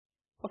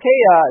Okay,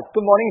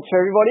 good morning to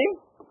everybody.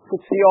 Good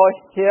to see you all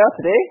here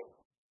today.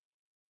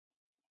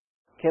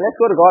 Okay, let's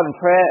go to God in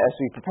prayer as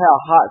we prepare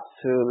our hearts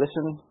to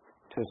listen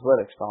to His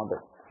Word expounded.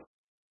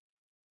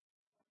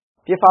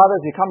 Dear Father,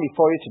 as we come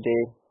before you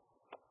today,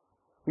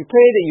 we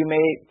pray that you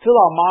may fill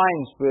our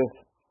minds with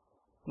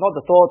not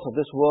the thoughts of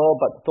this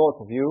world, but the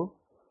thoughts of you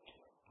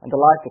and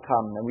the life to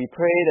come. And we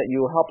pray that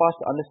you will help us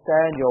to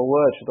understand your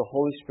Word through the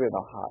Holy Spirit in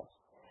our hearts.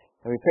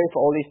 And we pray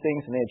for all these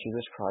things in the name of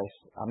Jesus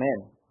Christ.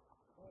 Amen.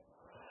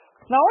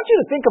 Now, I want you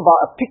to think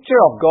about a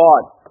picture of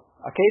God.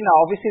 Okay, now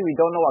obviously we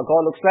don't know what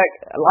God looks like,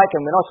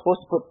 and we're not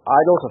supposed to put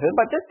idols of Him,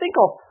 but just think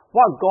of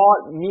what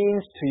God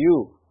means to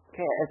you,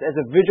 okay, as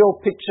a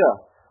visual picture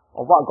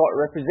of what God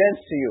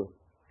represents to you.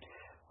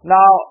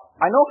 Now,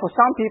 I know for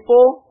some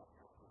people,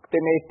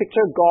 they may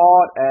picture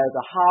God as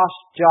a harsh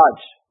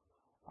judge,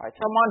 right?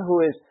 Someone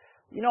who is,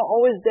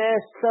 always there,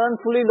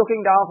 sternly looking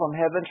down from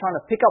heaven, trying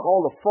to pick up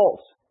all the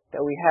faults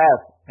that we have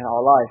in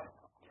our life.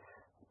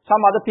 Some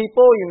other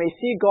people, you may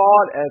see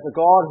God as a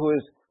God who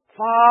is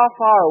far,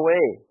 far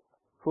away,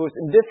 who is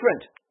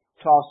indifferent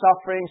to our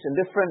sufferings,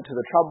 indifferent to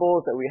the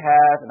troubles that we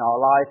have in our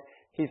life.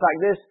 He's like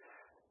this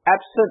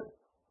absent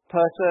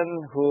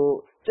person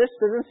who just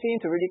doesn't seem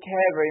to really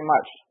care very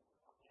much.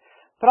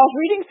 But I was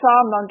reading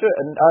Psalm 91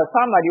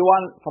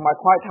 for my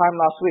quiet time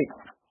last week,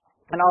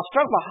 and I was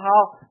struck by how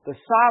the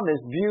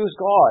psalmist views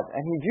God.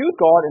 And he viewed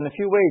God in a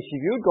few ways.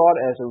 He viewed God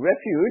as a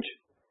refuge.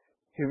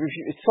 He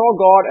saw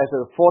God as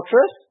a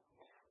fortress.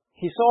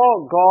 He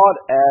saw God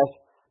as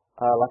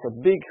like a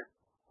big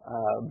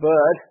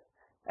bird,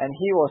 and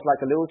he was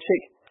like a little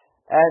chick,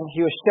 and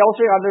he was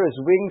sheltering under his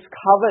wings,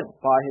 covered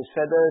by his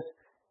feathers.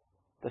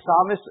 The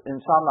psalmist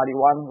in Psalm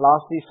 91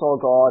 lastly saw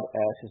God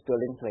as his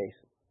dwelling place.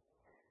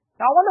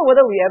 Now I wonder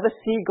whether we ever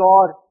see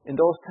God in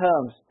those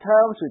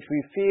terms which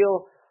we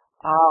feel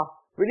are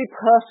really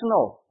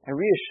personal and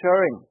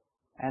reassuring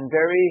and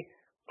very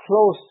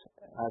close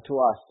to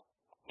us.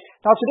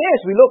 Now today,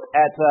 as we look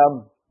at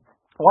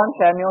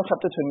 1 Samuel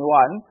chapter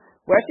 21,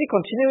 we're actually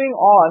continuing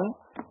on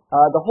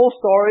the whole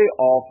story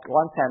of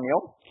 1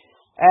 Samuel.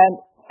 And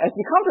as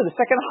we come to the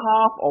second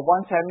half of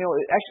 1 Samuel,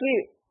 it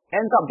actually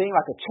ends up being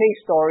like a chase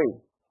story.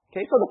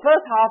 Okay, so the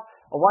first half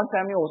of 1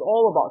 Samuel was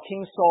all about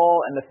King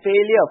Saul and the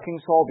failure of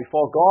King Saul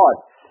before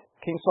God.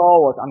 King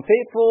Saul was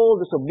unfaithful,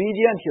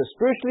 disobedient, he was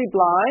spiritually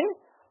blind.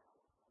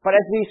 But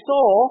as we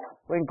saw,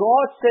 when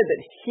God said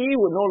that he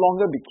would no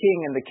longer be king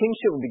and the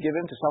kingship would be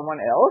given to someone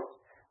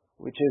else,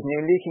 which is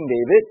namely King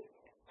David,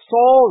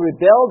 Saul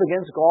rebelled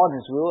against God and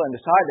his will and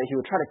decided that he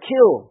would try to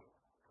kill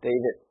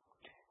David.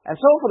 And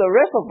so for the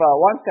rest of 1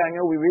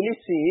 Samuel, we really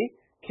see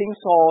King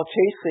Saul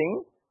chasing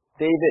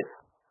David.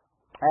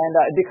 And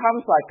it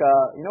becomes like,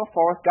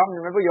 Forrest Gump.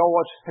 Remember, have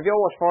you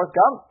all watched Forrest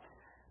Gump?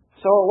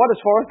 So what does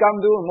Forrest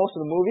Gump do in most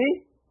of the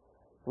movie?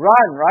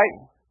 Run, right?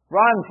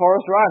 Run,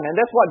 Forrest, run. And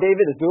that's what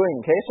David is doing,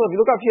 okay? So if you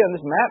look up here on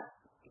this map,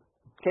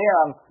 okay,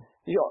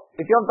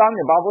 if you have done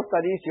your Bible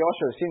studies, you all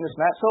should have seen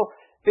this map. So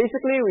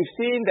basically, we've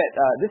seen that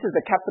this is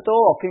the capital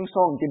of King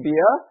Saul in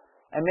Gibeah,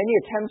 and many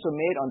attempts were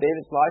made on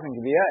David's life in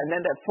Gibeah, and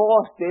then that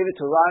forced David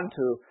to run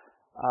to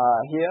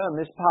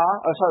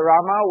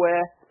Ramah,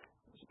 where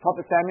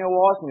Prophet Samuel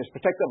was, and he was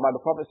protected by the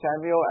Prophet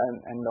Samuel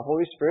and the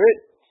Holy Spirit.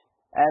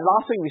 And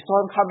last week, we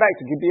saw him come back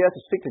to Gibeah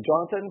to speak to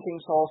Jonathan,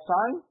 King Saul's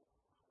son.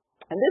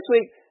 And this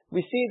week, we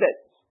see that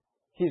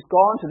he's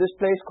gone to this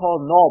place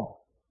called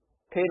Nob,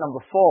 okay, number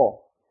 4.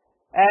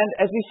 And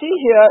as we see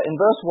here in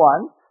verse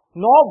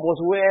 1, Nob was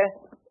where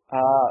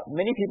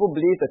many people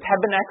believe the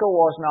tabernacle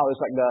was now.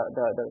 It's like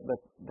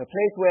the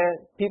place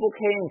where people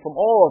came from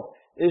all of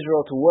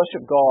Israel to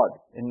worship God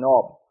in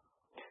Nob.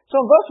 So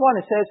in verse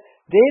 1 it says,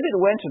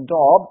 David went to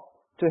Nob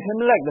to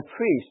Ahimelech the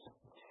priest.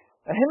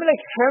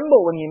 Ahimelech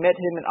trembled when he met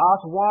him and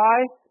asked,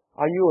 "Why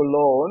are you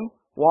alone?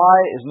 Why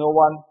is no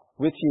one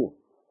with you?"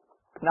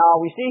 Now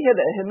we see here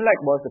that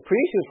Ahimelech was the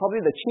priest. He was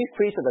probably the chief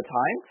priest at the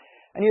time,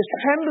 and he was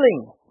trembling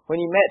when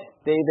he met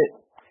David.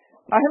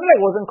 Now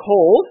Ahimelech wasn't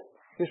cold.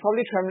 He was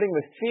probably trembling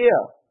with fear.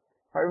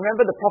 I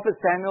remember the prophet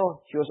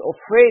Samuel, he was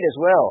afraid as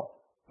well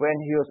when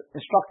he was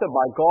instructed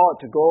by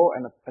God to go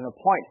and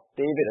appoint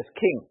David as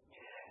king.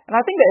 And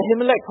I think that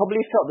Ahimelech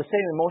probably felt the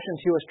same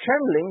emotions. He was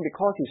trembling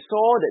because he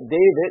saw that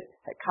David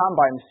had come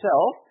by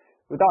himself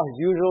without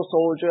his usual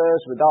soldiers,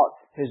 without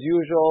his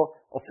usual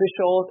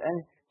officials,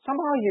 and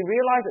somehow he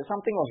realized that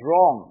something was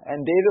wrong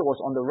and David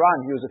was on the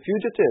run. He was a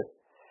fugitive.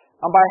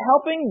 And by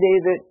helping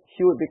David,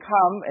 he would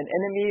become an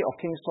enemy of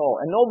King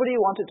Saul. And nobody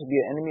wanted to be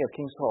an enemy of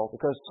King Saul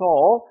because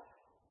Saul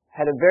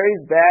had a very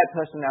bad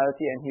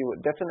personality and he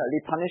would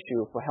definitely punish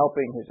you for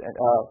helping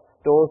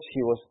those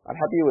he was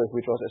unhappy with,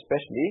 which was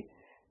especially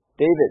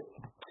David.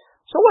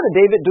 So what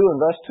did David do in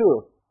verse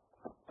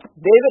 2?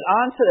 David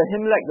answered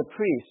Ahimelech the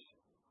priest,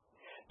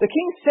 "The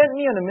king sent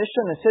me on a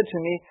mission and said to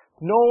me,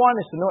 'No one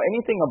is to know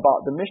anything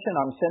about the mission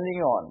I'm sending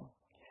you on.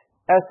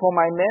 As for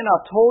my men,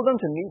 I've told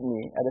them to meet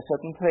me at a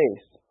certain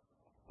place.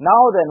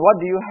 Now then, what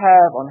do you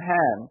have on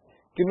hand?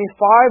 Give me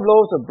 5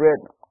 loaves of bread,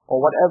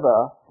 or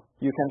whatever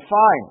you can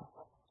find.'"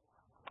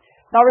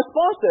 Now, in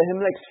response to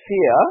Ahimelech's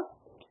fear,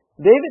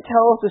 David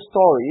tells the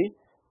story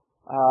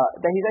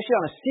that he's actually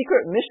on a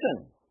secret mission.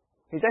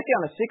 He's actually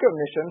on a secret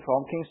mission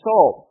from King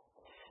Saul.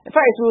 In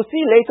fact, as we'll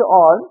see later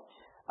on,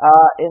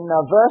 in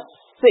verse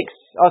 5,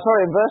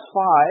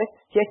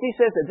 he actually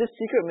says that this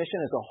secret mission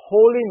is a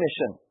holy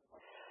mission.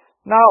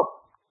 Now,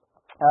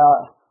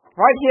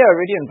 right here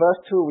already in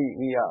verse 2,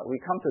 we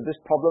come to this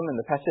problem in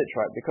the passage,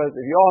 right? Because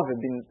if you all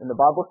have been in the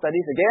Bible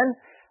studies again,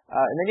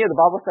 in many of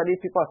the Bible studies,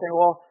 people are saying,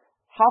 well,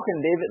 how can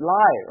David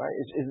lie, right?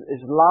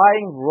 Is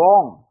lying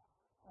wrong?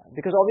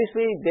 Because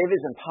obviously David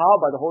is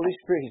empowered by the Holy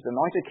Spirit. He's the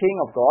anointed king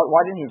of God.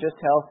 Why didn't he just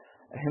tell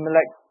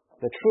Ahimelech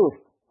the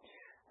truth?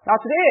 Now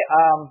today,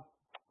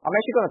 I'm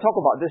actually going to talk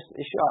about this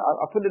issue.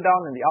 I put it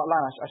down in the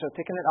outline. I should have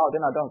taken it out,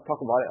 then I don't talk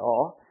about it at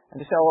all.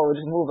 And just say, oh, we'll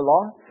just move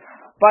along.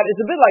 But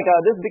it's a bit like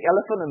this big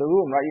elephant in the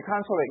room, right? You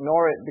can't sort of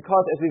ignore it,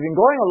 because as we've been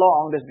going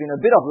along, there's been a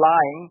bit of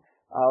lying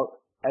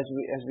as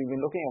we've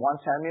been looking at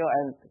 1 Samuel,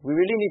 and we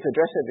really need to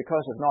address it,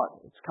 because if not,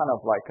 it's kind of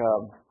like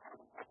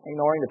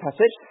ignoring the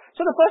passage.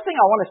 So the first thing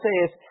I want to say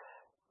is,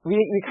 we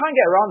can't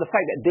get around the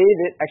fact that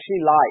David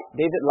actually lied.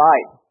 David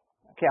lied.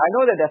 Okay, I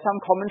know that there are some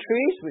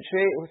commentaries which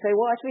say,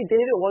 well, actually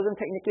David wasn't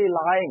technically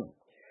lying,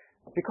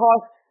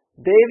 because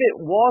David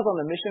was on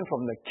a mission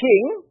from the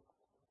king.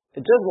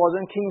 It just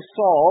wasn't King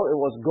Saul, it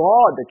was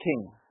God the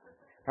king,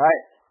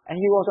 right? And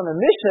he was on a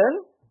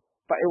mission,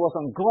 but it was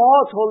on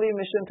God's holy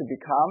mission to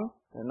become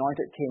the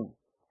anointed king.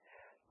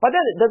 But then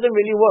it doesn't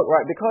really work,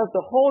 right? Because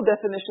the whole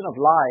definition of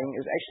lying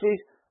is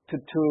actually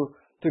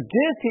to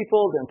give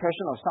people the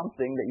impression of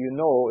something that you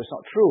know is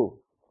not true.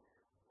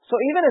 So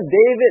even if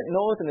David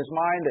knows in his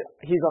mind that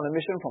he's on a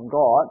mission from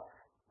God,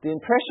 the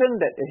impression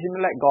that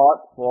Ahimelech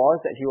got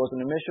was that he was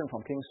on a mission from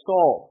King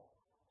Saul.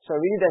 So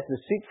really that's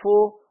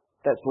deceitful,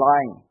 that's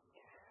lying.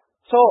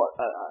 So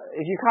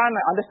if you can't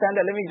understand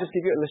that, let me just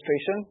give you an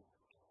illustration.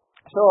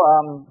 So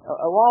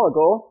a while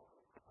ago,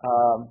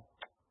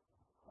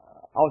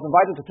 I was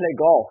invited to play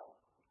golf.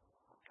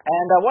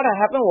 And what had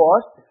happened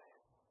was,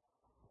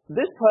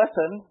 this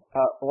person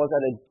was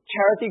at a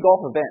charity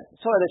golf event.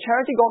 So at a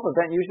charity golf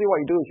event, usually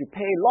what you do is you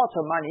pay lots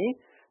of money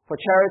for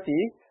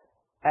charity,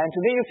 and to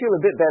make you feel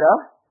a bit better,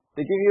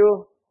 they give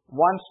you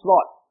one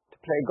slot to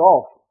play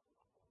golf.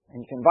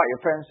 And you can invite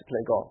your friends to play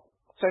golf.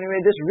 So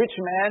anyway, this rich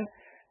man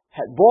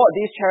had bought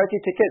these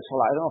charity tickets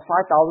for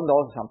 $5,000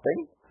 or something,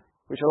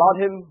 which allowed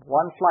him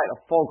one flight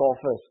of 4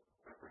 golfers.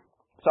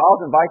 So I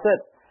was invited.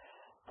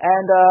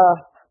 And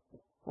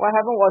what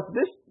happened was,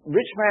 this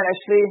rich man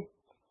actually,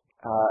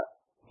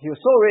 he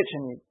was so rich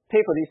and he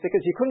paid for these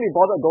tickets, he couldn't be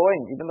bothered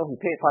going, even though he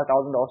paid $5,000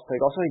 to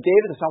play golf, so he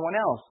gave it to someone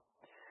else.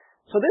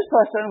 So this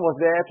person was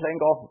there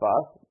playing golf with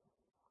us,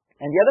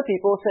 and the other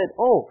people said,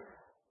 oh,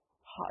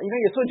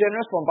 you're so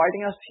generous for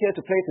inviting us here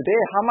to play today.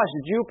 How much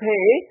did you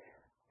pay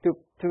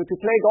to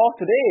play golf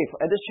today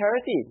at this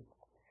charity?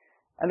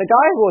 And the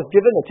guy who was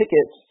given the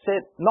tickets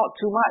said, not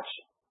too much.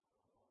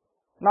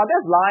 Now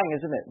that's lying,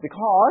 isn't it?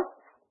 Because,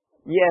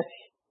 yes,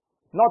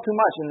 not too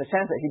much in the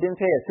sense that he didn't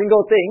pay a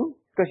single thing,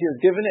 because he was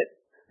given it,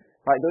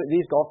 right,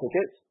 these golf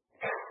tickets.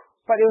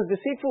 But it was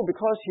deceitful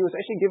because he was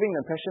actually giving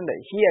the impression that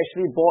he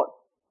actually bought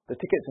the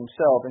tickets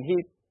himself, and he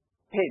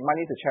paid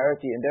money to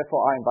charity, and therefore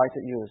I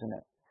invited you, isn't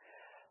it?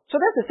 So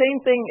that's the same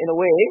thing in a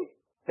way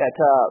that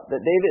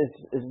David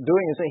is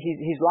doing.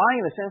 He's lying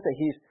in the sense that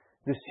he's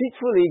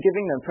deceitfully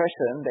giving the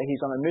impression that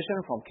he's on a mission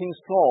from King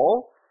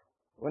Saul,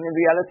 when in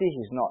reality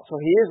he's not. So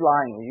he is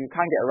lying. You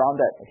can't get around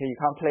that. Okay, you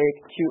can't play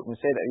cute and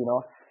say that,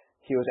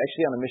 he was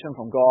actually on a mission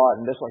from God,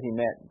 and that's what he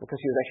meant, because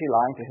he was actually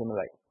lying to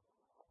Ahimelech.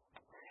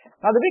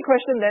 Now the big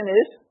question then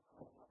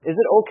is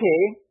it okay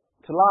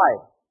to lie?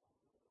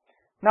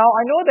 Now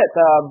I know that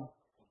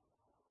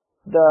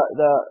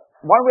the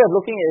one way of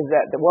looking is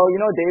that,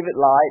 David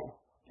lied,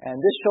 and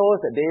this shows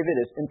that David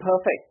is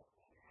imperfect.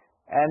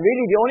 And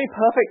really the only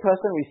perfect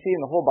person we see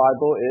in the whole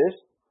Bible is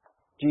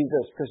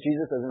Jesus, because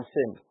Jesus doesn't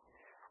sin.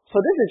 So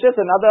this is just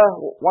another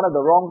one of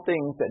the wrong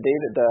things that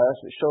David does,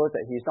 which shows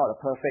that he's not a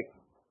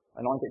perfect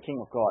anointed king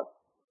of God.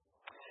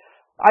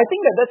 I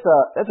think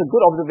that's a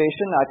good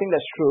observation. I think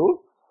that's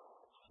true.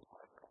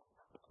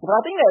 But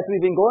I think that as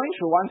we've been going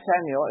through 1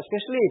 Samuel,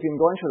 especially if you've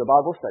been going through the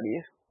Bible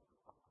studies,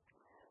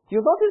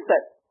 you'll notice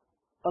that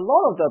a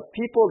lot of the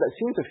people that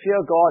seem to fear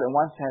God in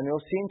 1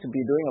 Samuel seem to be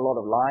doing a lot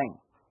of lying.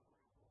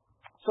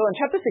 So in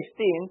chapter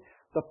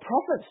 16, the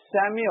prophet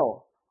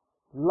Samuel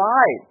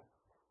lied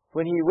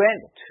when he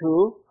went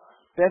to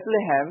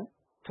Bethlehem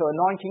to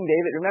anoint King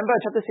David. Remember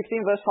in chapter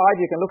 16 verse 5,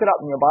 you can look it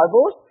up in your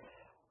Bibles.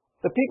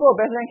 The people of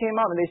Bethlehem came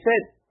up and they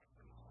said,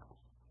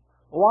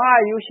 why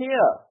are you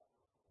here?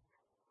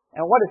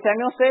 And what did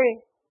Samuel say?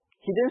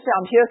 He didn't say,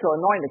 I'm here to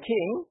anoint the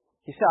king.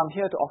 He said, I'm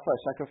here to offer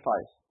a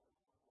sacrifice.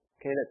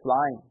 Okay, that's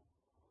lying.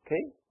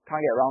 Okay, can't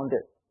get around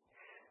it.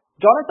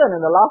 Jonathan,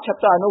 in the last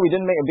chapter, I know we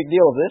didn't make a big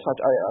deal of this.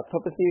 I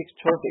purposely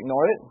chose to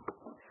ignore it.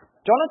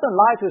 Jonathan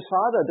lied to his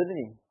father, didn't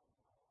he?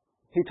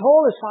 He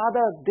told his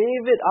father,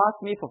 David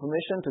asked me for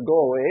permission to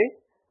go away,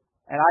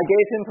 and I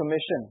gave him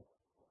permission.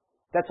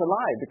 That's a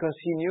lie, because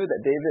he knew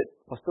that David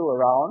was still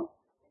around,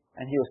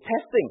 and he was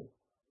testing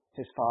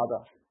his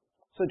father.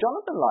 So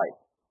Jonathan lied.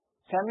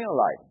 Samuel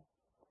lied.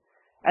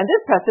 And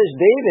this passage,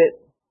 David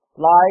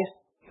lies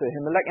to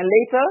Ahimelech, and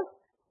later,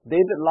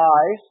 David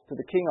lies to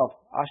the king of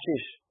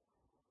Achish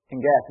in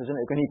Gath, isn't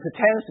it? When he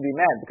pretends to be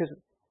mad, because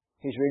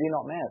he's really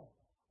not mad.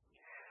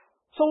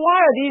 So why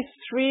are these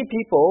three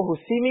people, who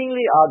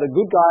seemingly are the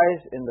good guys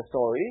in the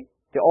story,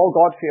 they're all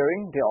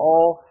God-fearing, they're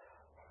all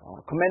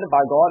commended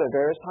by God at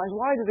various times,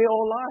 why do they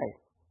all lie?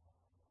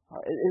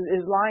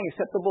 Is lying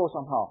acceptable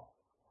somehow?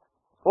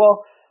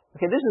 Well,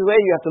 okay, this is where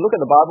you have to look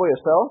at the Bible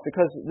yourself,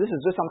 because this is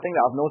just something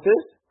that I've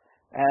noticed,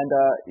 and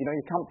you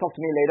can talk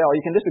to me later, or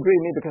you can disagree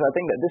with me, because I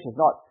think that this is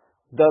not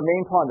the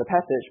main point of the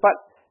passage. But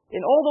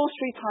in all those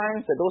three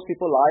times that those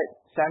people lied,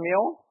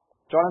 Samuel,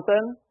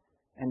 Jonathan,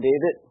 and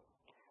David,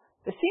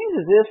 it seems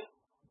as if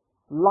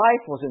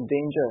life was in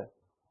danger.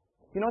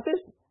 You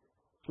notice?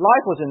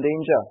 Life was in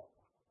danger.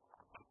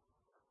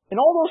 In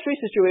all those three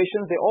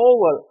situations, they all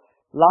were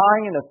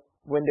lying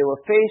when they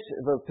were faced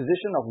with a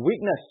position of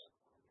weakness.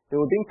 They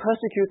were being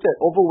persecuted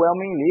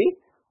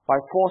overwhelmingly by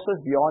forces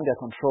beyond their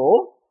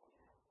control.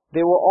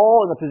 They were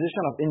all in a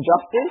position of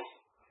injustice,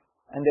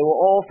 and they were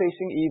all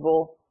facing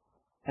evil,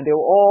 and they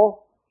were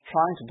all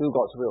trying to do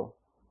God's will.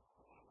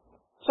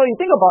 So you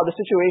think about the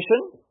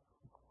situation.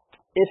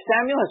 If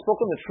Samuel had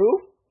spoken the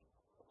truth,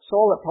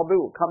 Saul probably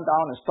would come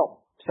down and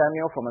stop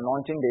Samuel from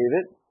anointing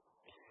David.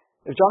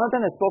 If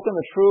Jonathan had spoken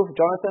the truth,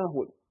 Jonathan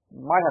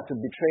might have to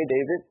betray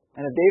David.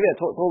 And if David had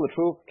told the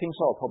truth, King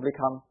Saul would probably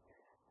come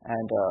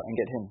and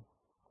get him.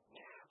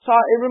 So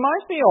it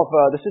reminds me of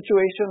the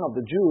situation of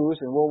the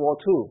Jews in World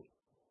War II.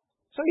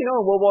 So in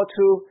World War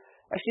II,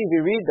 actually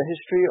we read the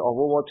history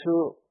of World War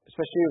II,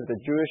 especially with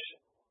the Jewish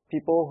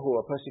people who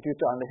were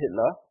persecuted under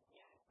Hitler.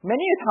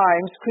 Many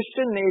times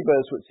Christian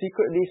neighbors would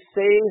secretly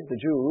save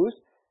the Jews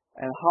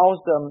and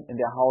house them in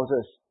their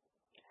houses.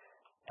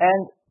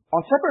 And on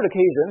separate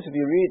occasions, if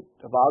you read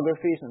the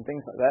biographies and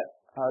things like that,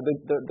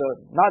 the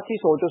Nazi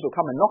soldiers would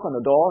come and knock on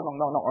the door,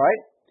 knock,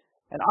 right?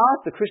 And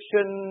ask the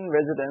Christian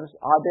residents,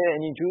 are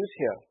there any Jews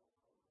here?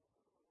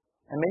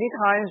 And many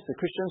times the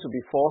Christians would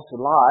be forced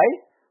to lie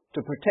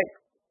to protect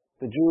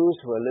the Jews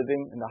who are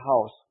living in the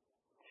house.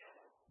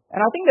 And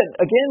I think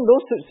that, again,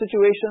 those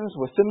situations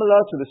were similar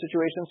to the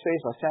situations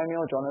faced by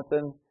Samuel,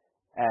 Jonathan,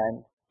 and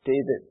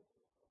David.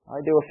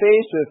 Right? They were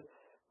faced with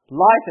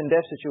life and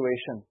death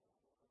situation.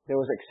 There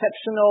was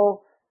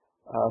exceptional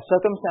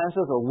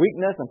circumstances of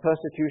weakness and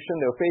persecution.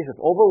 They were faced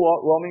with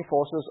overwhelming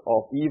forces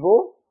of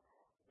evil,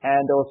 and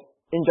there was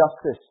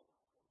injustice.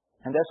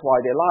 And that's why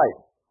they lied.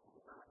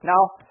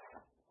 Now,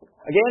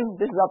 again,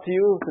 this is up to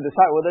you to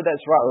decide whether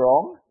that's right or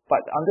wrong, but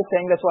I'm just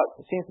saying that's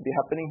what seems to be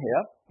happening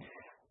here.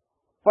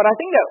 But I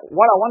think that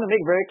what I want to make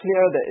very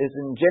clear that is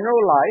in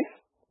general life,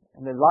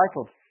 in the life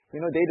of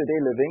day-to-day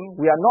living,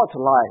 we are not to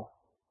lie.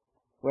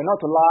 We're not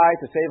to lie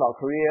to save our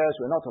careers.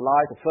 We're not to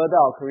lie to further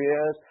our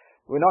careers.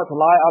 We're not to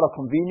lie out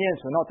of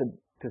convenience. We're not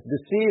to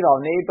deceive our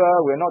neighbor.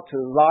 We're not to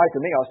lie to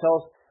make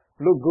ourselves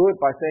look good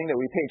by saying that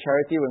we paid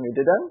charity when we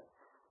didn't.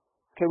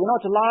 Okay, we're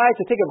not to lie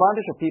to take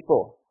advantage of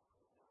people.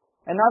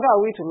 And neither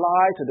are we to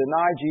lie to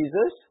deny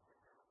Jesus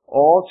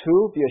or to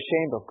be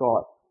ashamed of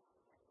God.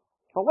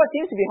 But what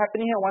seems to be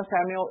happening here in 1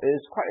 Samuel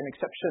is quite an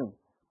exception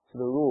to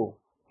the rule.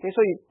 Okay,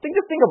 so you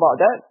just think about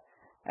that,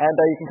 and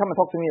you can come and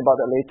talk to me about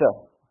that later.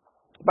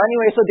 But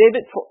anyway, so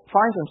David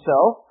finds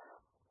himself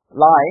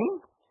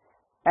lying,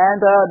 and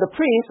the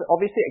priest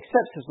obviously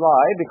accepts his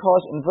lie,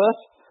 because in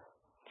verse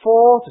 4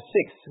 to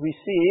 6 we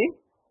see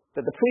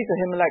that the priest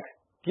Ahimelech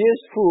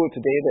gives food to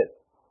David.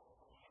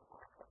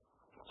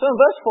 So in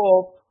verse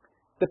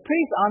 4, the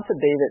priest answered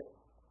David,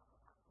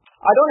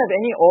 I don't have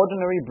any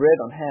ordinary bread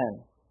on hand.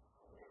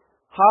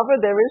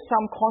 However, there is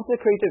some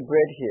consecrated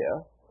bread here,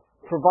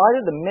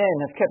 provided the men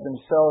have kept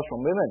themselves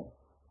from women.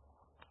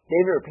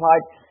 David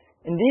replied,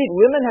 Indeed,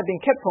 women have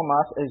been kept from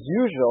us as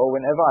usual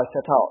whenever I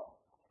set out.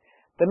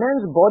 The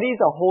men's bodies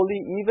are holy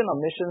even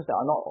on missions that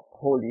are not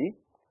holy.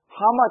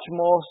 How much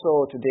more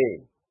so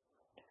today?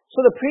 So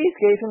the priest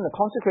gave him the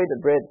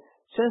consecrated bread,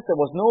 since there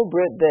was no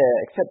bread there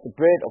except the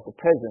bread of the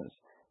presence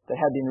that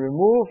had been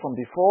removed from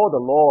before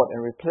the Lord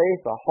and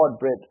replaced by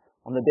hot bread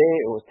on the day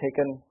it was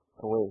taken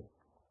away.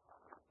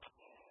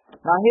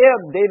 Now here,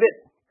 David,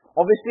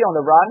 obviously on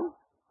the run,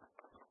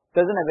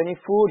 doesn't have any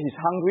food, he's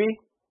hungry,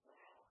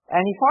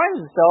 and he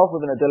finds himself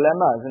within a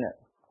dilemma, isn't it?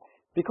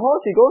 Because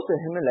he goes to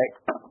Ahimelech,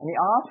 and he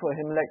asks for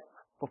Ahimelech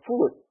for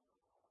food.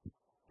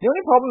 The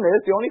only problem is,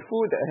 the only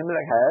food that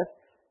Ahimelech has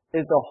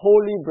is the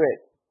holy bread,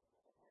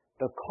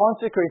 the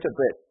consecrated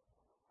bread.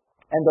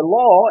 And the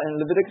law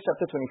in Leviticus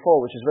chapter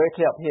 24, which is very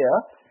clear up here,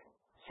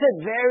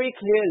 said very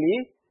clearly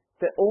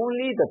that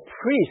only the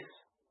priests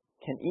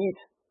can eat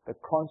the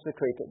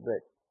consecrated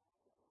bread.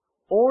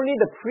 Only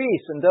the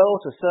priests and those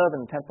who serve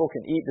in the temple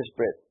can eat this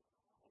bread.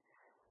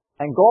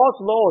 And God's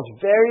law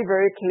is very,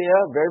 very clear,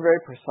 very, very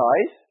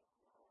precise.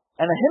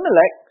 And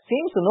Ahimelech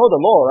seems to know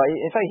the law, right?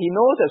 In fact, he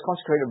knows there's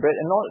consecrated bread,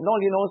 and not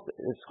only knows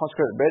it's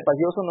consecrated bread, but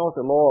he also knows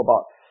the law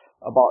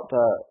about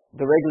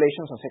the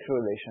regulations on sexual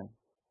relation.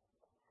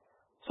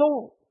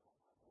 So,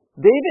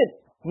 David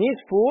needs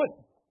food.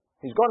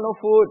 He's got no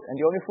food, and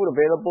the only food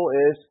available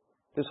is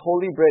this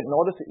holy bread. In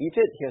order to eat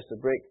it, he has to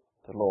break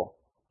the law.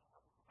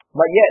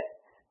 But yet,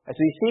 as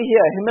we see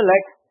here,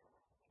 Ahimelech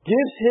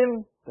gives him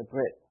the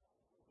bread.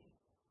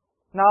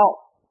 Now,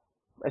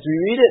 as we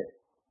read it,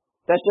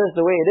 that's just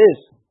the way it is.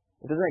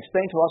 It doesn't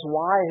explain to us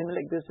why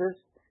Ahimelech gives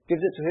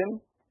it to him,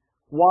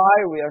 why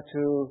we are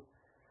to,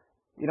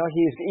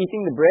 he's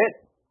eating the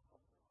bread,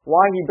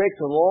 why he breaks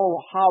the law,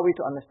 how are we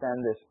to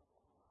understand this?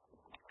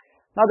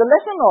 Now, the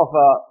lesson of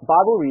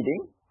Bible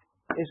reading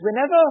is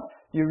whenever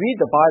you read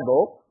the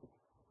Bible,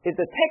 if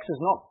the text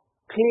is not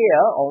clear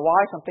on why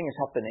something is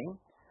happening,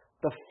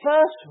 the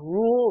first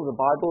rule of the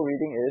Bible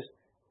reading is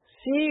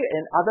see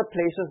in other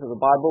places of the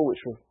Bible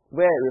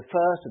where it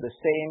refers to the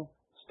same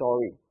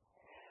story.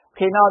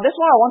 Okay, now that's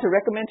why I want to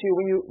recommend to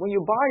you when you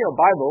buy your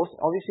Bibles,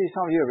 obviously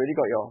some of you already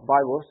got your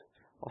Bibles,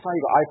 or some of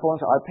you got iPhones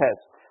or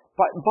iPads,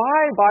 but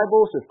buy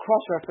Bibles with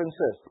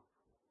cross-references.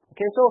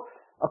 Okay, so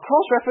a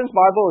cross-reference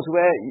Bible is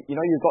where,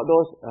 you've got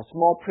those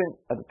small print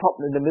at the top,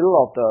 in the middle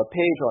of the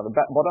page or at the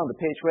bottom of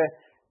the page where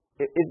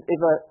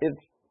if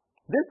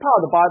this part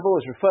of the Bible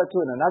is referred to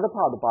in another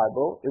part of the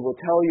Bible, it will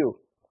tell you.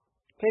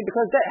 Okay,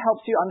 because that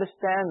helps you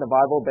understand the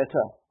Bible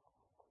better.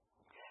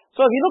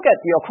 So if you look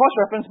at your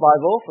cross-reference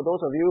Bible, for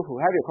those of you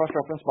who have your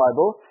cross-reference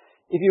Bible,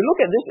 if you look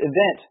at this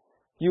event,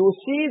 you will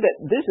see that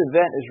this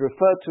event is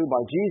referred to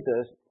by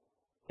Jesus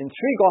in 3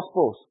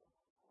 Gospels.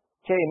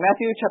 Okay, in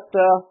Matthew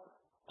chapter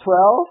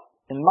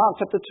 12, in Mark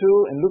chapter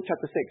 2, and Luke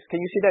chapter 6. Can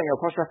you see that in your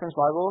cross-reference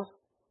Bibles?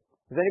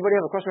 Does anybody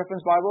have a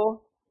cross-reference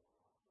Bible?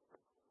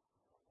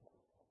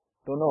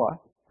 Don't know,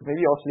 Maybe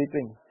you're all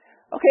sleeping.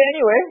 Okay,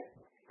 anyway.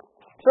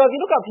 So if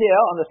you look up here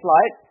on the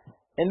slide,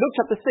 in Luke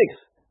chapter 6,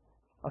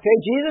 okay,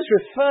 Jesus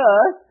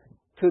refers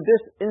to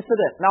this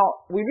incident.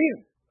 Now, we read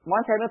 1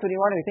 Samuel 21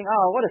 and we think,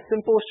 what a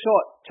simple,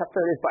 short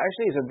chapter it is. But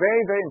actually, it's a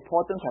very, very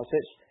important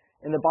passage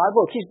in the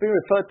Bible. It keeps being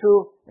referred to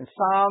in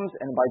Psalms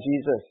and by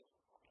Jesus.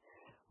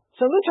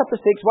 So in Luke chapter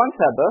 6, one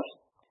Sabbath,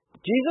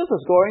 Jesus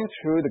was going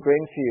through the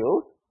grain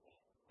field.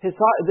 His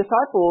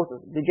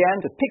disciples began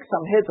to pick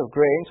some heads of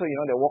grain. So,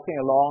 they're walking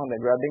along,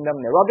 they're grabbing them,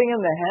 they're rubbing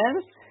in their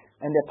hands,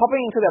 and they're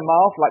popping into their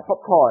mouth like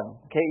popcorn,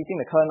 okay, eating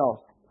the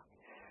kernels.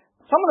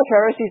 Some of the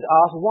Pharisees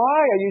asked, why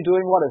are you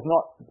doing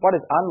what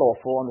is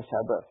unlawful on the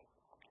Sabbath?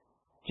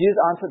 Jesus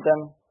answered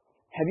them,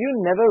 have you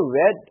never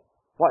read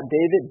what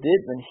David did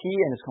when he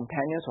and his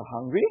companions were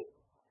hungry?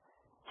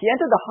 He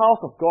entered the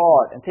house of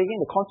God, and taking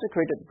the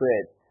consecrated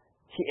bread,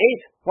 he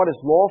ate what is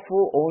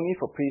lawful only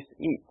for priests to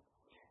eat.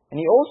 And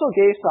he also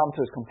gave some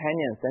to his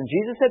companions. Then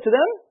Jesus said to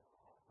them,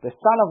 the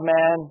Son of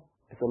Man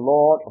is the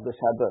Lord of the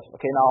Sabbath.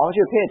 Okay, now I want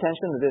you to pay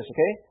attention to this,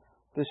 okay?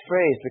 This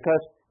phrase,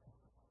 because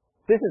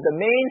this is the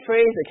main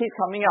phrase that keeps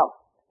coming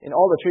up in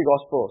all the 3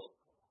 Gospels.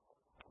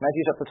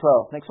 Matthew chapter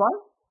 12. Next one.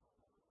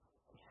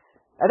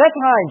 At that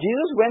time,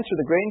 Jesus went through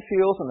the grain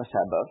fields on the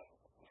Sabbath.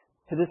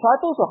 His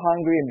disciples were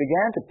hungry and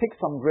began to pick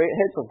some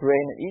heads of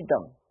grain and eat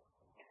them.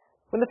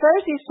 When the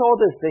Pharisees saw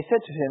this, they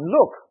said to him,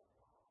 look,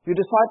 your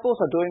disciples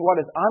are doing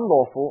what is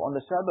unlawful on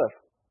the Sabbath.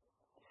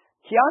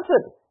 He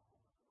answered,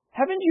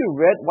 haven't you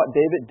read what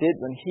David did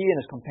when he and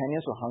his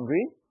companions were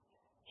hungry?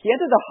 He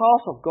entered the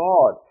house of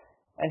God,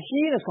 and he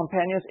and his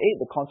companions ate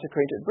the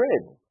consecrated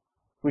bread,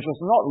 which was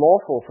not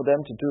lawful for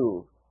them to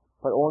do,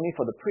 but only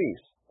for the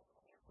priests.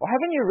 Or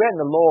haven't you read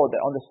in the law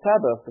that on the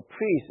Sabbath the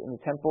priests in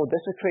the temple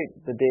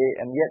desecrate the day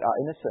and yet are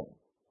innocent?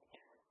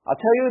 I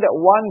tell you that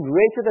one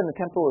greater than the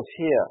temple is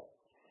here.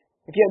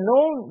 If you had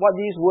known what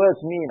these words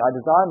mean, I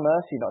desire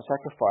mercy, not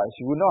sacrifice,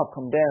 you would not have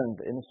condemned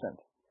the innocent.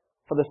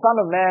 For the Son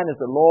of Man is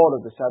the Lord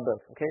of the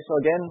Sabbath. Okay,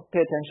 so again, pay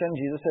attention.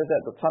 Jesus says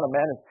that the Son of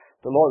Man is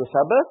the Lord of the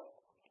Sabbath.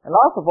 And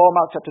last of all,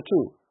 Mark chapter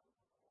 2.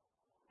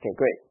 Okay,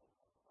 great.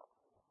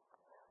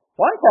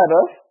 One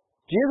Sabbath,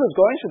 Jesus was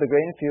going through the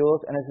grain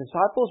fields, and his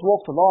disciples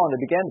walked along and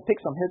they began to pick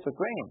some heads of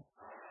grain.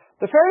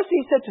 The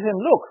Pharisees said to him,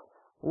 look,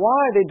 why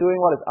are they doing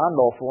what is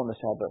unlawful on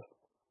the Sabbath?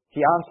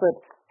 He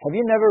answered, have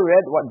you never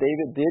read what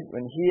David did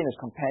when he and his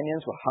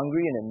companions were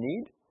hungry and in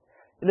need?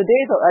 In the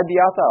days of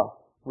Abiathar,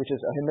 which is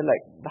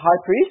Ahimelech, the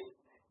high priest,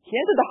 he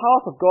entered the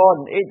house of God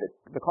and ate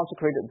the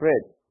consecrated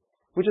bread,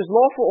 which is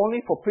lawful only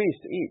for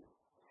priests to eat.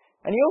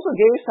 And he also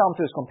gave some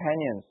to his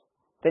companions.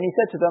 Then he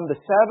said to them,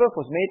 the Sabbath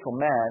was made for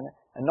man,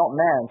 and not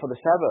man for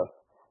the Sabbath.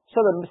 So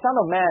the Son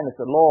of Man is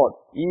the Lord,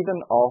 even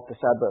of the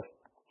Sabbath.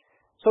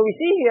 So we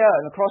see here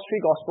in across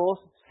 3 Gospels,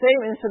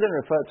 same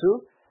incident referred to,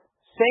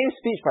 same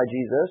speech by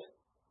Jesus,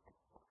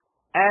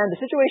 and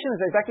the situation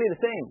is exactly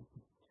the same.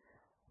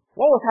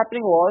 What was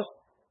happening was,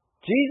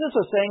 Jesus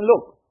was saying,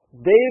 look,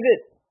 David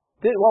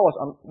did what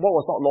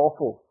was not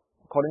lawful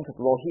according to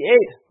the law. He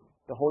ate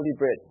the holy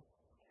bread.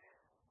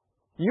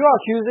 You are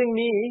accusing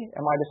me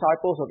and my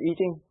disciples of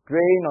eating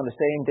grain on the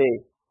same day.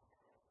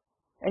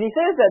 And he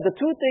says that the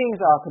two things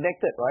are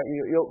connected, right?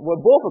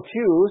 We're both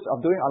accused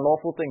of doing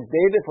unlawful things.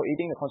 David for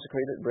eating the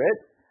consecrated bread,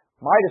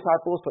 my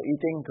disciples for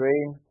eating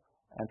grain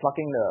and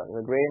plucking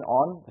the grain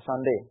on a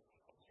Sunday.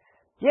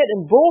 Yet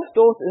in both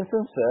those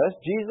instances,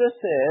 Jesus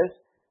says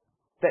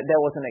that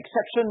there was an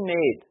exception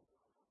made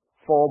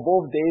for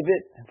both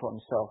David and for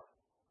himself.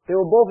 They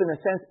were both, in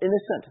a sense,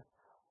 innocent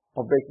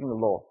of breaking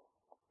the law.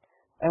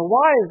 And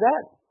why is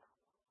that?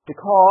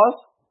 because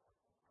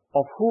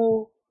of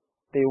who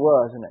they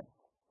were, isn't it?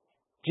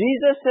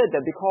 Jesus said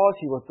that because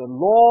he was the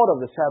Lord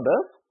of the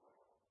Sabbath,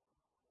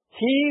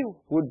 he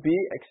would be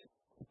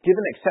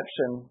given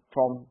exception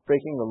from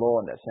breaking the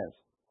law in that sense.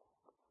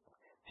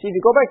 See, if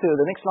you go back to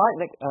the next slide,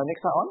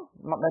 next slide on,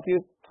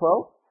 Matthew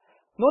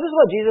 12, notice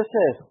what Jesus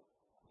says.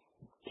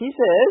 He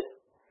says,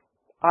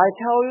 I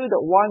tell you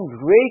that one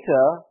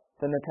greater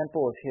than the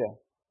temple is here.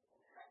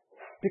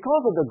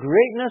 Because of the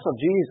greatness of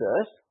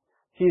Jesus,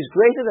 he is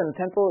greater than the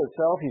temple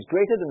itself, he's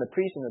greater than the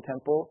priest in the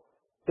temple,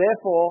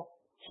 therefore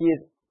he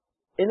is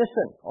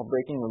innocent of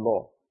breaking the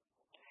law.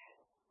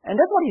 And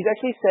that's what he's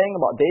actually saying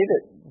about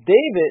David.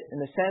 David, in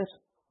a sense,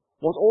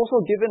 was also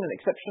given an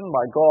exception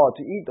by God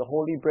to eat the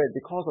holy bread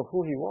because of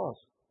who he was.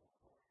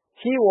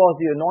 He was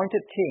the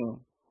anointed king,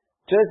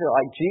 just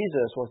like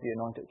Jesus was the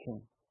anointed king.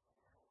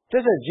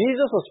 Just as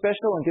Jesus was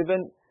special and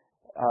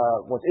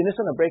was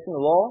innocent of breaking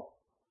the law,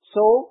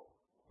 so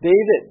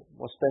David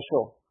was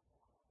special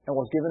and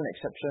was given an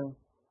exception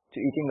to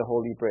eating the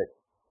holy bread.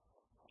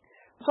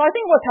 So I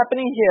think what's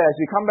happening here as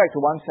we come back to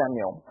 1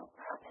 Samuel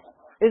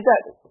is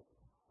that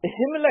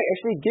Ahimelech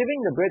actually giving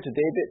the bread to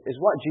David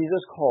is what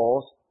Jesus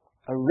calls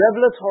a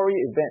revelatory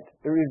event.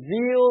 It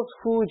reveals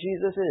who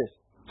Jesus is.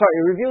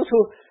 It reveals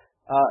who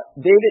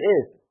David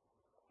is.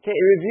 Okay,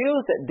 it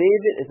reveals that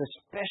David is a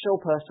special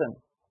person.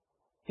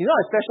 He's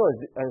not as special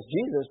as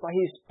Jesus, but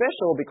he's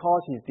special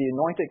because he's the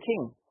anointed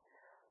king.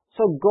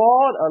 So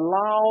God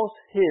allows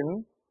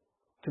him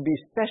to be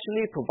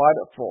specially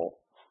provided for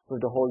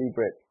with the holy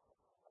bread.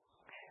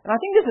 And I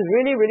think this is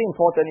really, really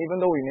important, even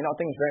though we may not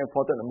think it's very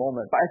important at the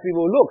moment. But as we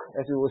will look,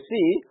 as we will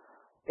see,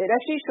 it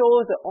actually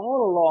shows that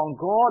all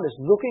along God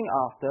is looking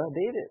after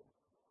David.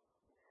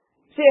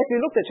 See, as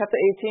we looked at chapter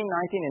 18,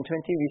 19, and 20,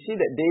 we see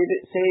that David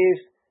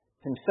saves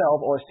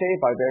himself or is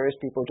saved by various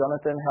people.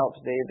 Jonathan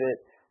helps David.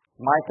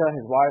 Micah,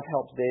 his wife,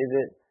 helps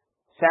David.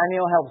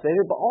 Samuel helps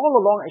David. But all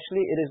along,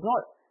 actually, it is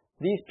not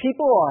these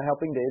people who are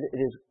helping David.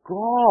 It is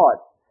God.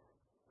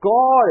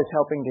 God is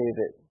helping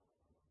David.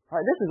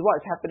 Right, this is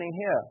what's happening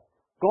here.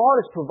 God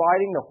is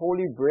providing the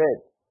holy bread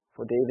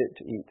for David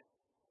to eat.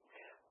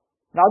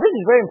 Now, this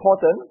is very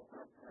important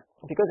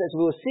because as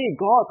we will see,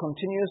 God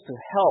continues to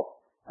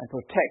help and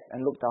protect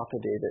and look after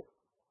David.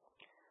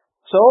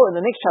 So, in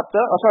the next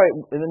chapter,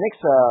 in the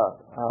next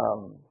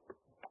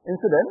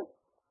incident,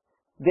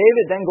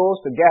 David then goes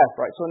to Gath,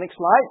 right? So,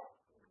 next slide.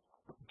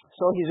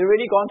 So, he's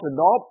already gone to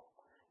Nob,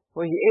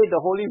 where he ate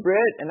the holy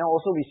bread, and then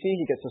also we see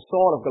he gets the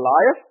sword of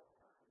Goliath.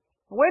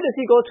 Where does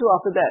he go to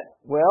after that?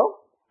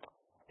 Well,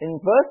 in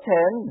verse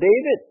 10,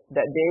 David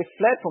that day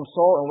fled from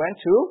Saul and went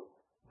to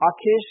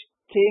Achish,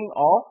 king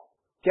of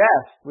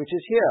Gath, which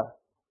is here.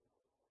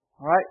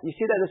 Alright, you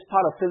see that this is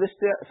part of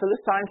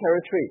Philistine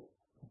territory.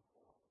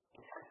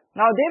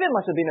 Now, David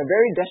must have been a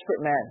very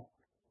desperate man,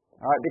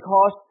 alright,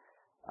 because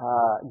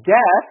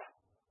Gath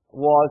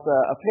was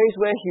a place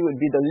where he would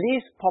be the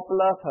least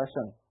popular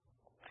person.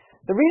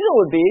 The reason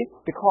would be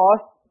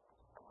because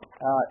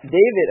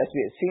David, as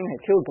we had seen,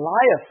 had killed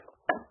Goliath.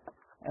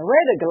 And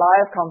where did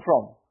Goliath come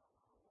from?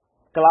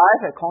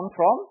 Goliath had come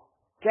from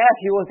Gath.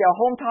 He was their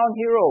hometown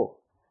hero.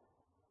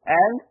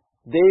 And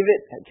David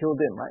had killed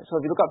him, right?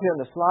 So if you look up here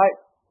on the slide,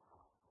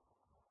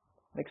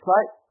 next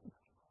slide,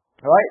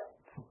 alright,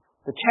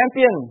 the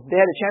champion, they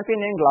had a champion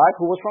named Goliath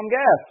who was from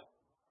Gath.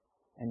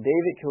 And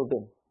David killed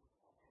him.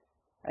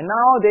 And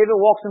now David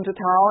walks into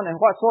town, and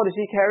what sword is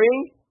he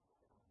carrying?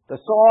 The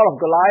sword of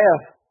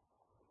Goliath.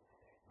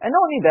 And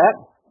not only that,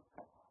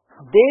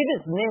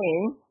 David's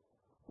name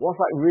was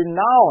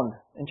renowned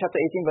in chapter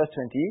 18 verse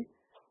 20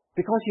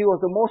 because he was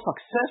the most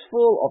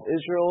successful of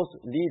Israel's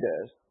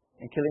leaders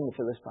in killing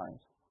the Philistines.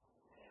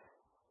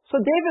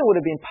 So David would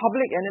have been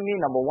public enemy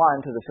number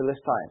 1 to the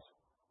Philistines.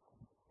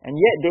 And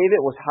yet David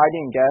was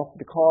hiding in Gath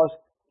because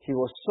he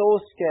was so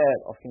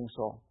scared of King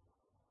Saul.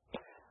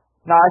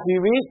 Now as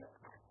we read,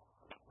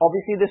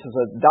 obviously this is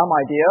a dumb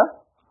idea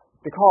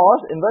because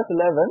in verse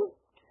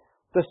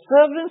 11, the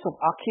servants of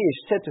Achish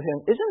said to him,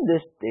 "Isn't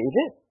this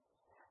David,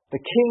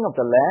 the king of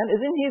the land?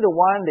 Isn't he the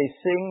one they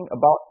sing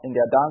about in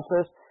their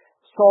dances?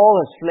 Saul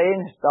has slain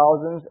his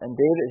thousands and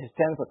David his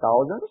tens of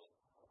thousands."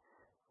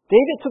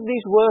 David took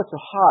these words to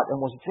heart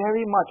and was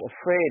very much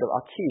afraid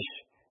of Achish,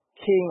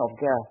 king of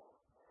Gath.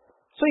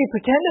 So he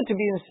pretended to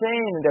be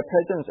insane in their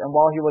presence, and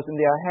while he was in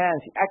their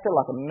hands, he acted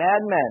like a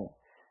madman,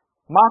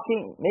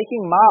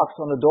 making marks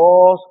on the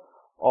doors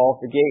of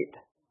the gate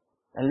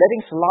and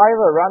letting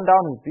saliva run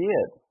down his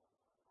beard.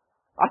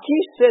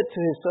 Achish said to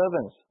his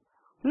servants,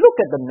 "Look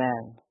at the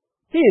man.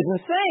 He is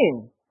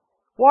insane.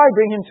 Why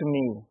bring him to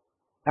me?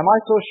 Am I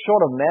so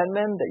short of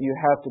madmen that you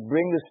have to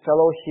bring this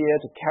fellow here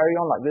to carry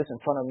on like this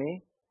in front of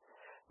me?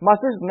 Must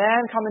this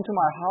man come into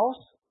my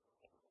house?"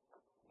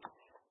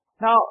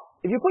 Now,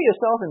 if you put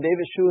yourself in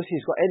David's shoes,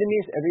 he's got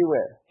enemies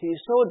everywhere. He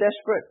is so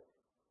desperate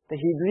that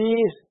he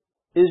leaves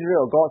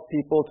Israel, God's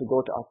people, to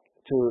go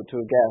to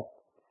Gath.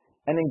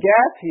 And in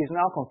Gath, he is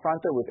now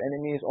confronted with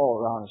enemies all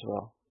around as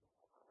well.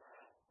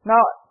 Now,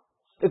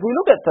 if we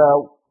look at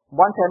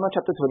 1 Samuel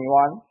chapter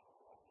 21,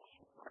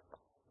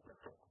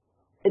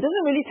 it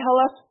doesn't really tell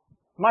us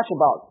much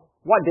about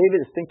what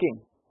David is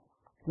thinking.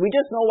 We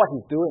just know what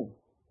he's doing.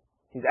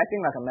 He's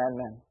acting like a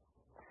madman.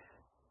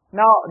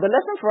 Now, the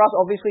lesson for us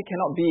obviously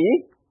cannot be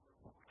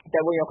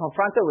that when you're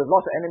confronted with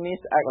lots of enemies,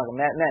 to act like a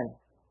madman.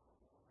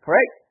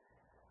 Correct?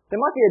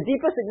 There must be a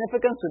deeper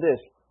significance to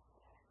this.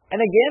 And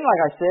again,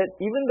 like I said,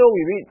 even though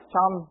we read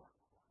 1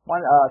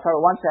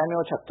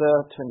 Samuel chapter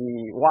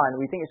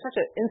 21, we think it's such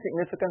an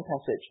insignificant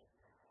passage.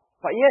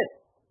 But yet,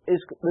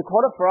 it's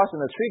recorded for us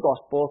in the 3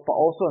 Gospels, but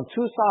also in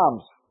 2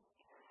 Psalms.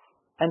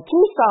 And 2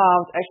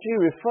 Psalms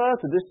actually refer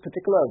to this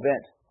particular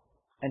event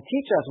and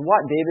teach us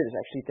what David is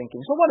actually thinking.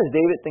 So what is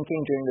David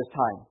thinking during this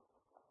time?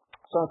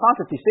 So in Psalm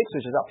 56,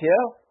 which is up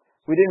here,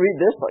 we didn't read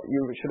this, but you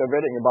should have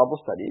read it in your Bible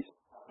studies.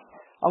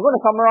 I'm going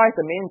to summarize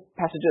the main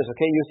passages,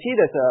 okay? You see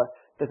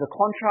there's a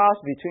contrast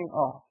between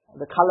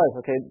the colors,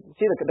 okay?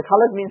 See, the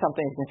colors mean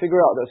something. You can figure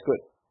out that's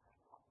good.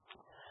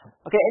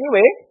 Okay,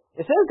 anyway,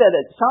 it says that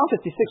Psalm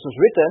 56 was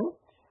written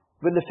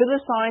when the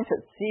Philistines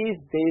had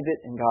seized David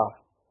in Gath.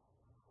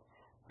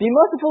 Be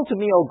merciful to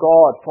me, O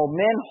God, for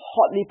men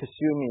hotly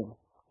pursue me.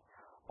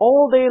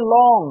 All day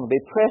long they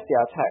press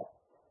their attack.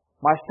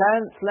 My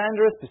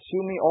slanderers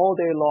pursue me all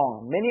day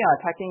long. Many are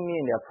attacking me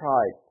in their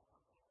pride.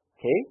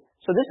 Okay?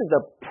 So this is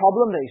the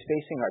problem that he's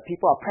facing, right?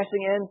 People are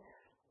pressing in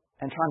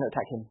and trying to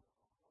attack him.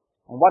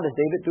 And what does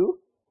David do?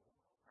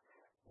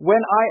 When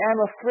I am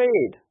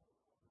afraid,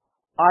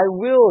 I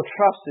will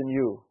trust in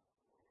you.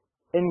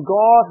 In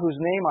God, whose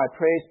name I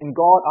praise, in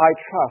God I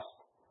trust.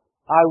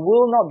 I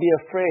will not be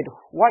afraid.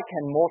 What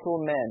can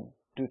mortal men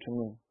do to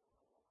me?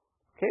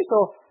 Okay,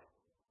 so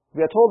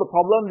we are told the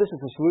problem, this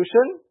is the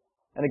solution.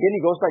 And again,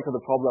 he goes back to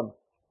the problem.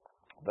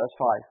 Verse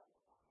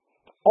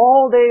 5.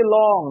 All day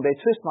long they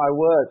twist my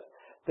words.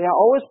 They are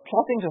always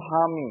plotting to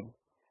harm me.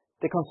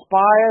 They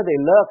conspire, they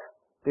lurk,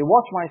 they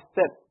watch my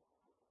step,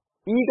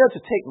 eager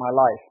to take my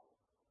life.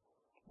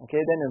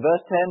 Okay, then in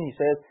verse 10 he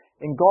says,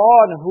 in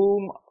God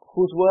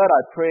whose word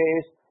I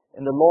praise,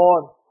 in the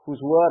Lord whose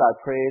word I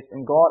praise,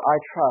 in God I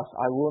trust,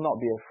 I will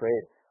not be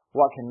afraid.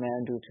 What can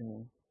man do to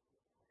me?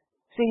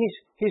 See,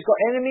 he's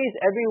got enemies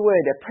everywhere.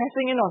 They're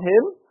pressing in on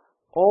him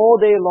all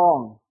day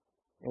long.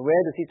 And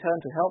where does he turn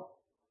to help?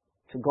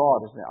 To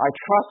God, isn't it? I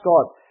trust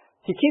God.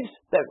 He keeps,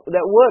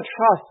 that word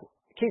trust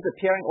keeps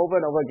appearing over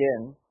and over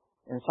again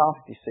in Psalm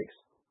 56.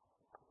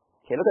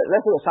 Okay,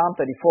 let's look at Psalm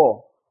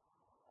 34.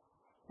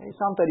 Okay,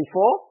 Psalm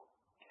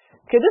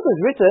 34. Okay, this was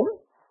written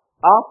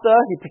after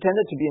he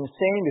pretended to be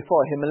insane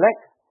before Ahimelech,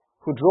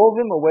 who drove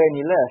him away and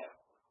he left.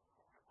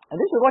 And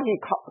this is what he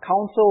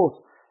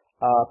counsels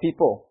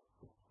people.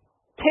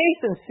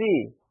 Taste and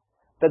see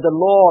that the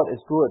Lord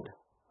is good.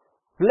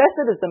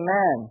 Blessed is the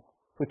man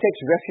who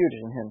takes refuge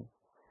in him.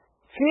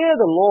 Fear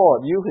the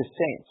Lord, you his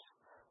saints.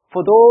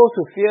 For those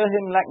who fear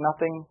him lack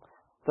nothing.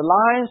 The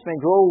lions may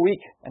grow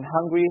weak and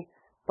hungry,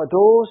 but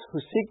those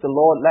who seek the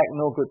Lord lack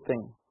no good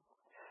thing.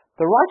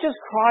 The righteous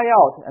cry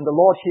out, and the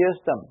Lord hears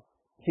them.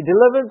 He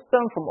delivers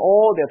them from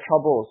all their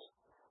troubles.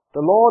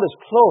 The Lord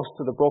is close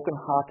to the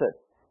brokenhearted,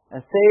 and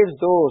saves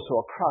those who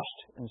are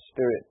crushed in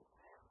spirit.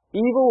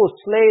 Evil will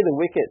slay the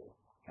wicked,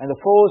 and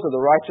the foes of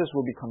the righteous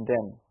will be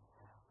condemned.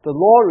 The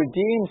Lord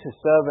redeems his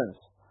servants.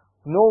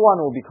 No one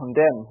will be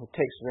condemned who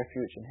takes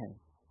refuge in him.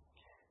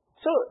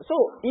 So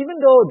even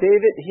though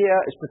David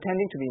here is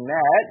pretending to be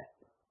mad,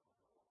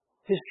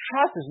 his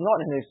trust is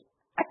not in his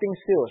acting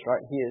skills,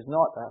 right? He is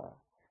not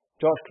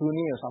George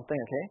Clooney or something,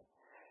 okay?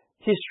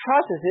 His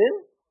trust is in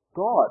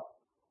God.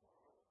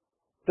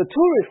 The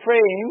two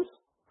refrains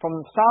from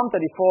Psalm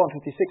 34 and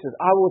 56 is,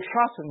 I will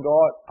trust in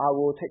God, I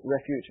will take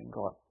refuge in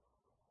God.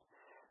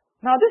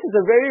 Now this is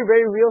a very,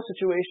 very real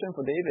situation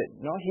for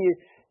David. You know,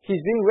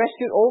 he's being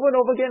rescued over and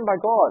over again by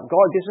God.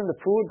 God gives him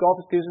the food, God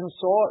gives him the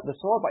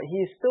sword, but he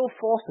is still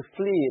forced to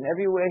flee, and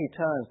everywhere he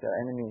turns, there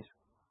are enemies.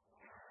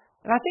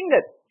 And I think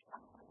that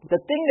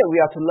the thing that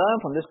we are to learn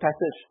from this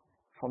passage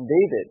from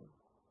David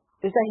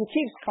is that he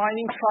keeps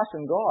finding trust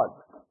in God.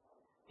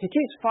 He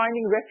keeps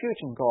finding refuge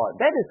in God.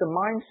 That is the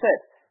mindset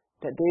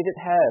that David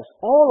has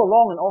all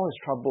along in all his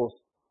troubles.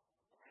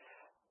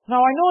 Now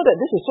I know that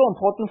this is so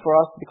important for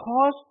us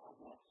because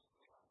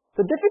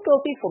the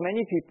difficulty for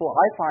many people,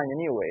 I find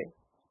anyway,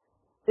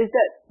 is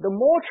that the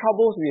more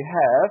troubles we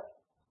have,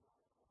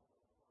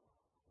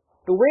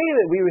 the way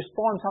that we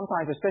respond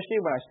sometimes,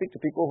 especially when I speak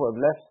to people who have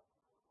left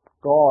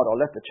God or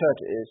left the church,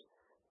 is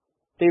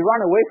they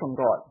run away from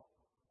God.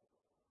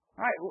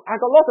 Right? I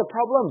got lots of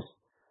problems.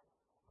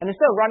 And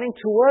instead of running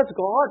towards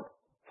God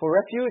for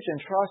refuge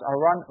and trust, I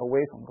run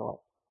away from God.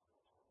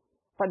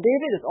 But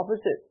David is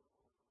opposite.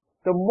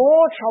 The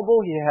more trouble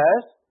he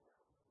has,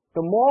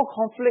 the more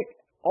conflict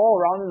all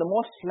around him, the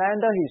more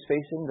slander he's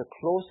facing, the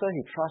closer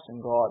he trusts in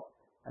God,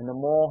 and the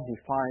more he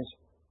finds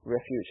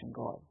refuge in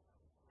God.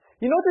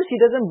 You notice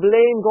he doesn't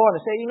blame God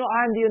and say,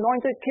 I'm the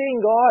anointed king,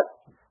 God.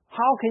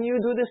 How can you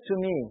do this to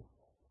me?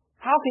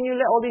 How can you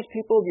let all these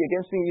people be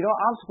against me?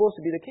 I'm supposed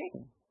to be the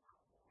king.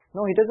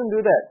 No, he doesn't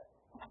do that.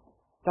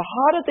 The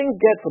harder things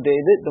get for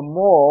David, the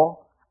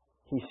more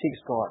he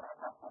seeks God.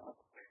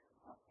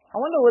 I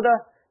wonder whether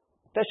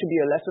that should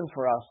be a lesson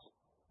for us.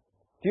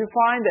 Do you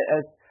find that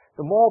as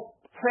the more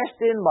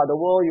pressed in by the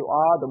world you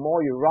are, the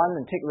more you run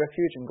and take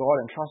refuge in God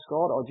and trust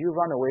God, or do you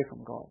run away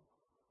from God?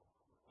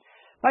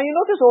 Now you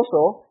notice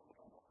also,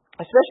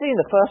 especially in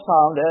the first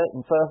Psalm there,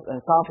 in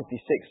Psalm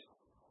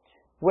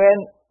 56,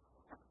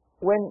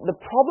 when the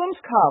problems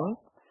come,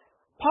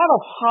 part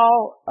of how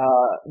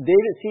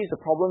David sees the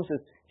problems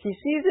is he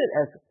sees it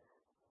as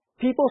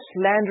people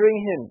slandering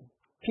him,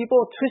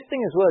 people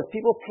twisting his words,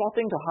 people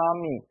plotting to harm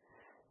me.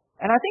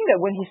 And I think that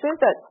when he says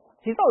that,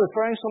 he's not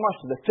referring so much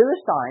to the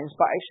Philistines,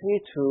 but actually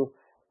to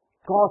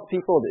God's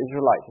people, the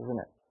Israelites, isn't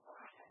it?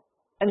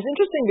 And it's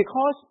interesting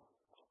because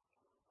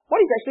what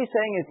he's actually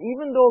saying is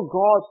even though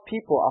God's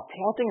people are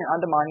plotting and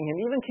undermining him,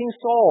 even King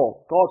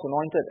Saul, God's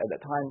anointed at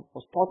that time,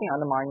 was plotting and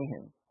undermining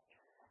him,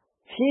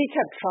 he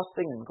kept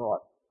trusting in God.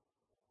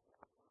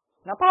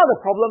 Now part of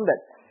the problem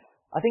that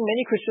I think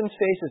many Christians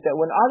face is that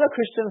when other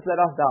Christians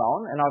let us down,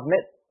 and I've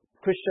met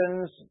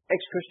Christians,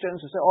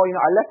 ex-Christians who say,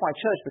 I left my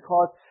church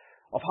because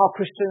of how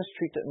Christians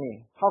treated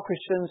me, how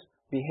Christians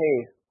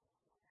behave.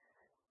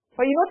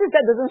 But you notice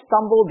that doesn't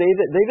stumble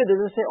David. David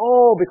doesn't say,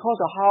 because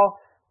of how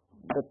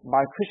my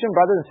Christian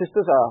brothers and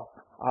sisters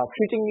are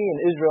treating me in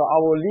Israel, I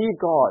will leave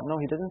God. No,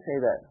 he doesn't say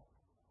that.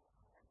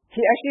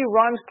 He actually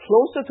runs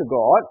closer to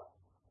God.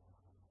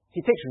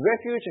 He takes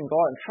refuge in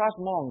God and trusts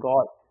more on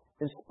God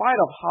in spite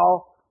of how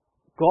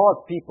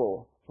God's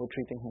people were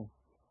treating him.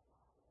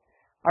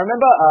 I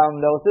remember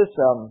there was this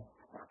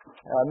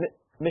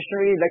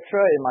missionary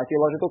lecturer in my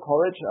theological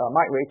college,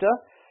 Mike Rater.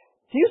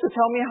 He used to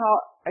tell me how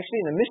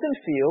actually in the mission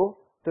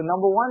field, the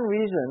number one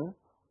reason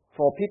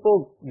for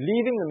people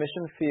leaving the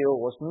mission field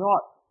was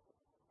not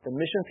the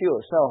mission field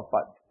itself,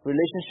 but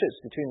relationships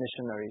between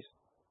missionaries.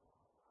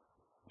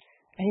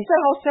 And he said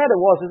how sad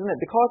it was, isn't it?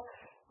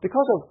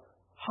 Because of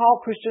how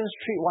Christians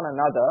treat one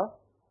another,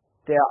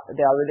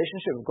 their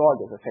relationship with God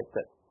was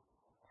affected.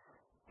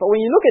 But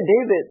when you look at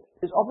David,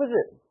 it's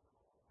opposite.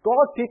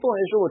 God's people in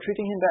Israel were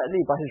treating him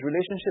badly, but his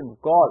relationship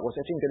with God was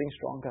actually getting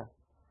stronger.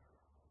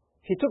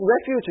 He took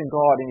refuge in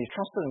God and he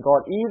trusted in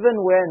God even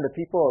when the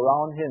people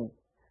around him,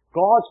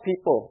 God's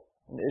people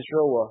in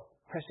Israel, were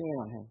pressing in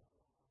on him.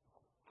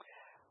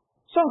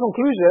 So in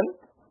conclusion,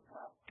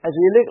 as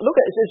we look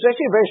at it's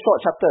actually a very short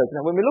chapter.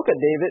 Now when we look at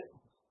David,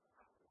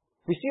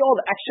 we see all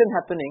the action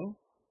happening,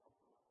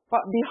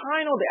 but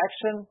behind all the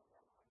action,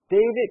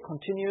 David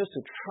continues to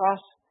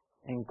trust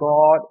in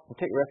God and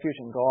take refuge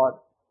in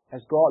God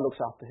as God looks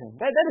after him.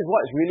 That is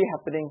what is really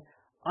happening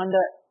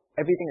under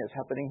everything that's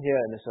happening here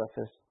in the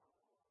surface.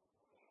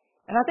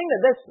 And I think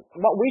that's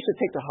what we should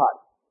take to heart.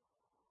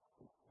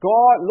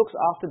 God looks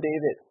after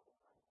David,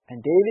 and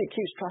David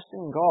keeps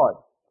trusting in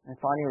God and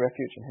finding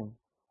refuge in him.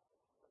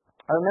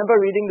 I remember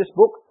reading this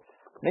book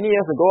many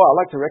years ago.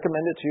 I'd like to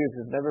recommend it to you if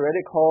you've never read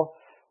it, called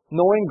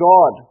Knowing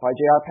God by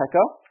J.I.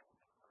 Packer.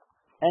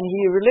 And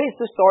he relates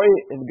this story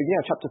in the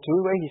beginning of chapter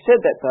 2 where he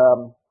said that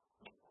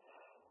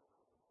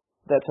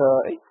did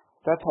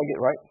I tag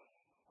it right?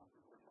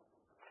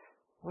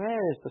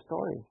 Where is the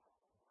story?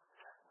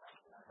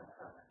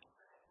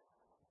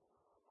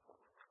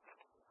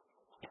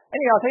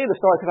 Anyway, I'll tell you the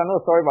story because I know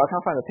the story, but I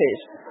can't find the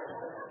page.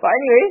 But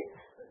anyway,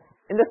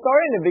 in the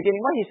story in the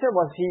beginning, what he said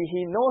was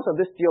he knows of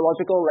this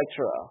theological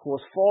lecturer who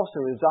was forced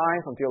to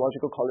resign from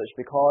theological college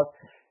because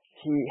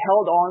he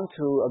held on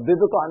to a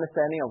biblical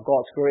understanding of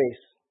God's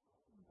grace.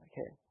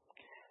 Okay.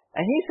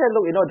 And he said,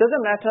 look, it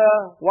doesn't matter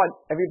what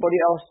everybody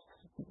else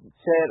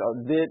said or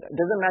did. It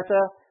doesn't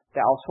matter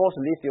that I was forced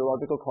to leave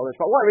theological college.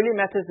 But what really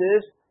matters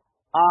is,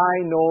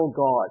 I know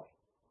God.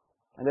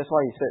 And that's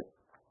why he said,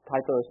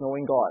 title is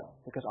Knowing God,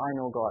 because I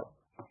know God.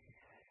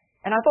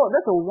 And I thought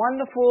that's a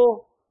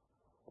wonderful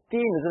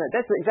theme, isn't it?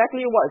 That's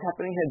exactly what is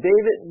happening here.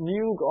 David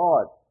knew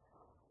God.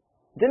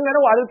 Didn't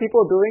matter what other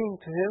people were doing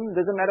to him.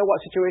 Doesn't matter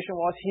what situation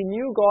was. He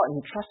knew God and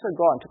he trusted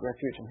God and took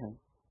refuge in him.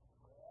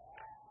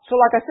 So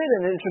like I said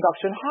in the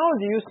introduction, how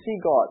do you see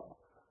God?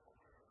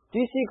 Do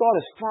you see God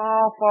as far,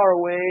 far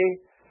away,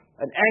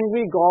 an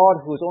angry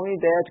God who's only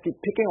there to keep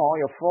picking on all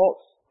your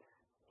faults?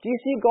 Do you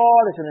see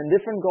God as an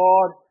indifferent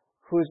God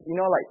who's,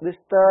 like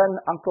this stern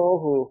uncle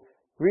who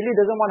really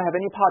doesn't want to have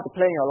any part to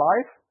play in your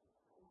life?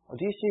 Or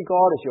do you see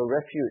God as your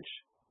refuge,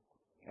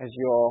 as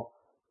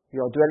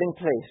your dwelling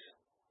place,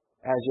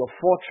 as your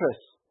fortress,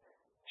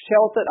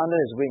 sheltered under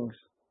his wings?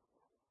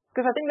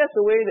 Because I think that's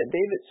the way that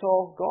David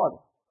saw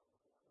God.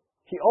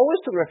 He always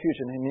took refuge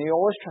in him, and he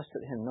always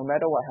trusted him, no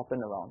matter what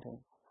happened around him.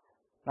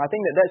 And I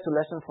think that's the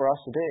lesson for us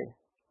today.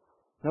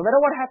 No matter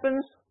what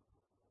happens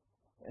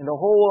in the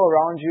whole world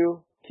around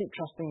you, keep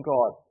trusting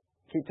God.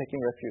 Keep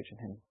taking refuge in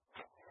him.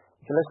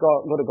 So let's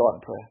go to God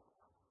in prayer.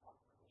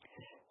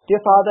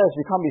 Dear Father, as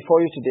we come before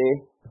you today,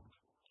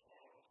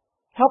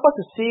 help us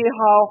to see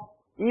how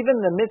even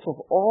in the midst of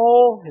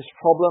all his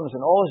problems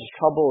and all his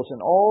troubles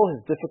and all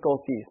his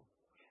difficulties,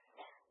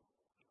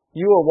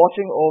 you are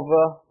watching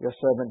over your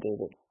servant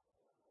David.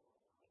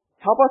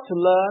 Help us to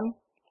learn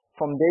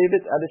from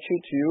David's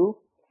attitude to you,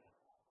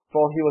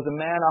 for he was a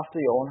man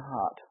after your own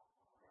heart.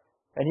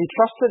 And he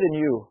trusted in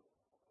you.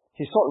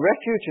 He sought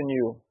refuge in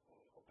you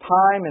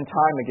time and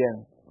time again.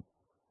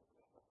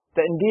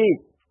 That indeed,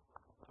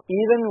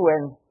 Even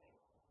when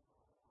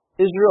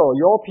Israel,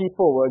 your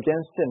people, were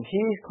against him,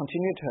 he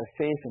continued to have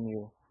faith in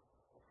you.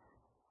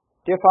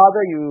 Dear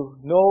Father, you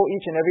know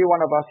each and every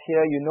one of us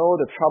here. You know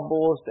the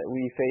troubles that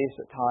we face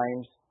at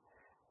times.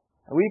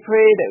 And we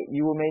pray that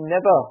you may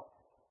never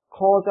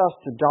cause us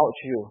to doubt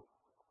you,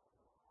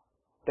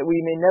 that we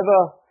may never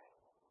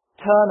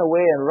turn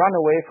away and run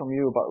away from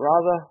you, but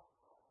rather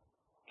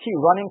keep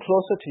running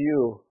closer to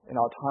you in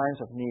our times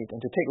of need,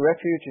 and to take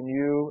refuge in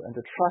you and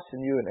to trust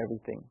in you in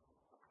everything.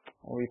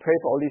 And we pray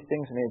for all these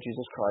things in the name of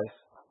Jesus Christ.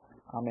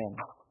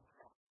 Amen.